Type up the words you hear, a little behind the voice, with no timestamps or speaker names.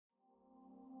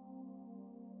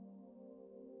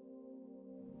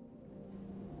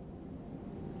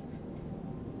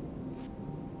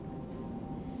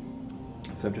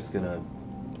So I'm just gonna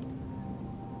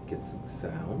get some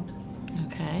sound.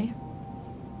 Okay.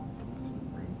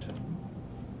 Some room tone.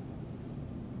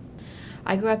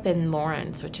 I grew up in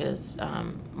Lawrence, which is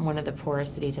one of the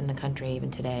poorest cities in the country even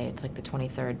today. It's like the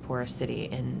 23rd poorest city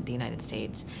in the United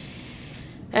States.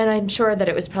 And I'm sure that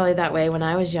it was probably that way when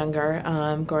I was younger,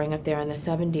 growing up there in the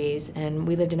 70s. And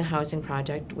we lived in a housing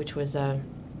project, which was a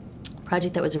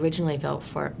project that was originally built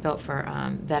for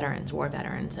veterans, war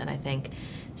veterans, and I think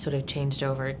sort of changed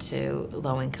over to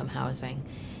low-income housing.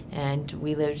 And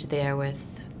we lived there with,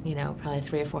 you know, probably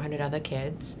 300 or 400 other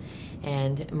kids,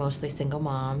 and mostly single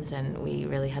moms, and we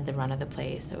really had the run of the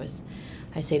place. It was,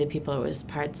 I say to people, it was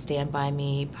part Stand By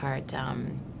Me, part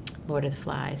Lord of the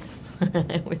Flies.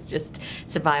 It was just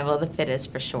survival of the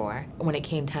fittest for sure. When it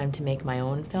came time to make my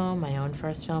own film, my own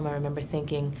first film, I remember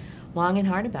thinking long and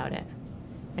hard about it.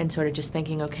 And sort of just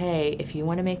thinking, okay, if you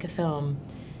want to make a film,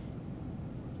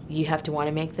 you have to want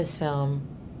to make this film,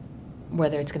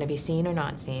 whether it's going to be seen or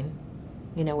not seen,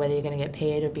 you know, whether you're going to get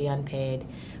paid or be unpaid,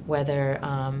 whether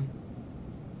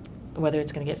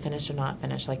it's going to get finished or not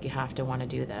finished, like you have to want to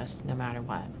do this no matter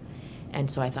what. And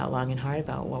so I thought long and hard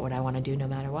about what would I want to do no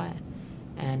matter what.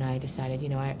 And I decided, you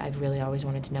know, I've really always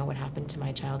wanted to know what happened to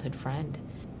my childhood friend.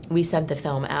 We sent the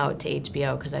film out to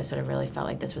HBO because I sort of really felt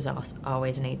like this was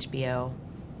always an HBO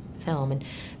film,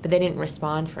 but they didn't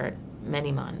respond for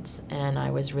many months, and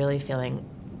I was really feeling,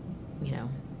 you know,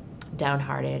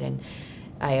 downhearted, and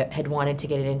I had wanted to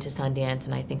get it into Sundance,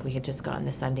 and I think we had just gotten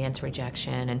the Sundance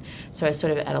rejection, and so I was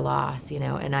sort of at a loss, you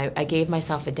know, and I gave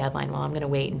myself a deadline. Well, I'm going to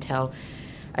wait until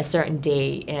a certain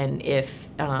date, and if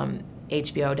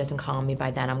HBO doesn't call me by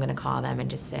then, I'm going to call them and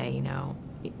just say, you know,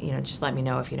 just let me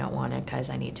know if you don't want it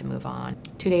because I need to move on.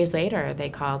 2 days later, they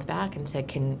called back and said,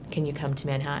 can you come to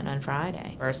Manhattan on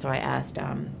Friday? So I asked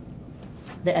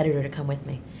the editor to come with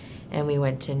me, and we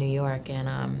went to New York, and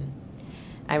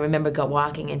I remember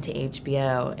walking into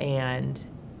HBO and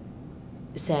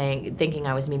thinking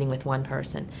I was meeting with one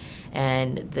person,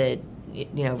 and the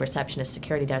receptionist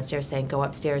security downstairs saying, go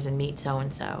upstairs and meet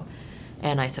so-and-so.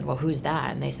 And I said, well, who's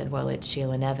that? And they said, well, it's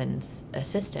Sheila Nevin's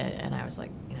assistant. And I was like,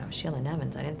 you know, Sheila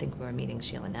Nevins? I didn't think we were meeting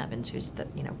Sheila Nevins, who's the,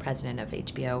 you know, president of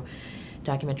HBO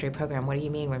documentary program. What do you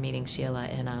mean we're meeting Sheila?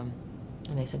 And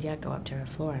they said, yeah, go up to her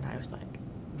floor. And I was like,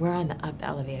 we're on the up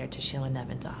elevator to Sheila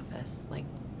Nevin's office. Like,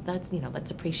 that's, you know, let's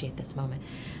appreciate this moment.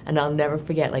 And I'll never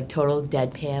forget, like, total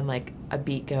deadpan, like, a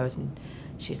beat goes, and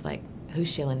she's like,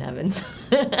 who's Sheila Nevins?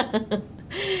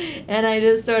 And I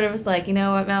just sort of was like, you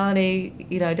know what, Melanie,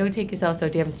 you know, don't take yourself so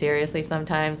damn seriously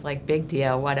sometimes, like, big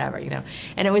deal, whatever, you know.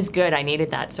 And it was good. I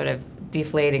needed that sort of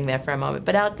deflating there for a moment.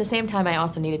 But at the same time, I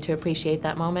also needed to appreciate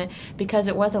that moment because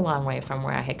it was a long way from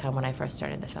where I had come when I first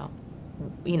started the film.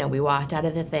 You know, we walked out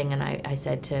of the thing, and I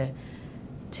said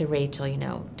to Rachel, you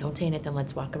know, don't say anything,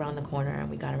 let's walk around the corner. And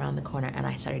we got around the corner, and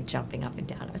I started jumping up and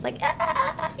down. I was like,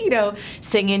 ah! You know,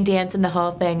 singing, dancing, the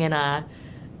whole thing,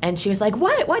 and she was like,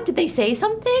 what, did they say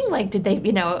something? Like, did they,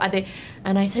 you know, are they?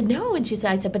 And I said, no. And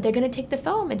I said, but they're going to take the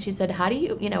film. And she said, how do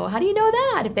you know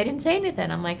that if they didn't say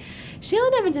anything? I'm like, Sheila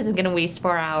Nevins isn't going to waste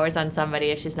 4 hours on somebody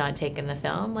if she's not taking the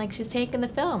film. Like, she's taking the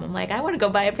film. I'm like, I want to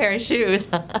go buy a pair of shoes.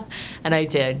 And I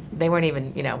did. They weren't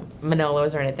even, you know,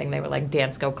 Manolos or anything. They were like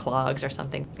Dansko clogs or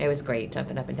something. It was great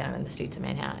jumping up and down in the streets of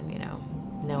Manhattan, you know,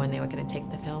 knowing they were going to take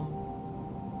the film.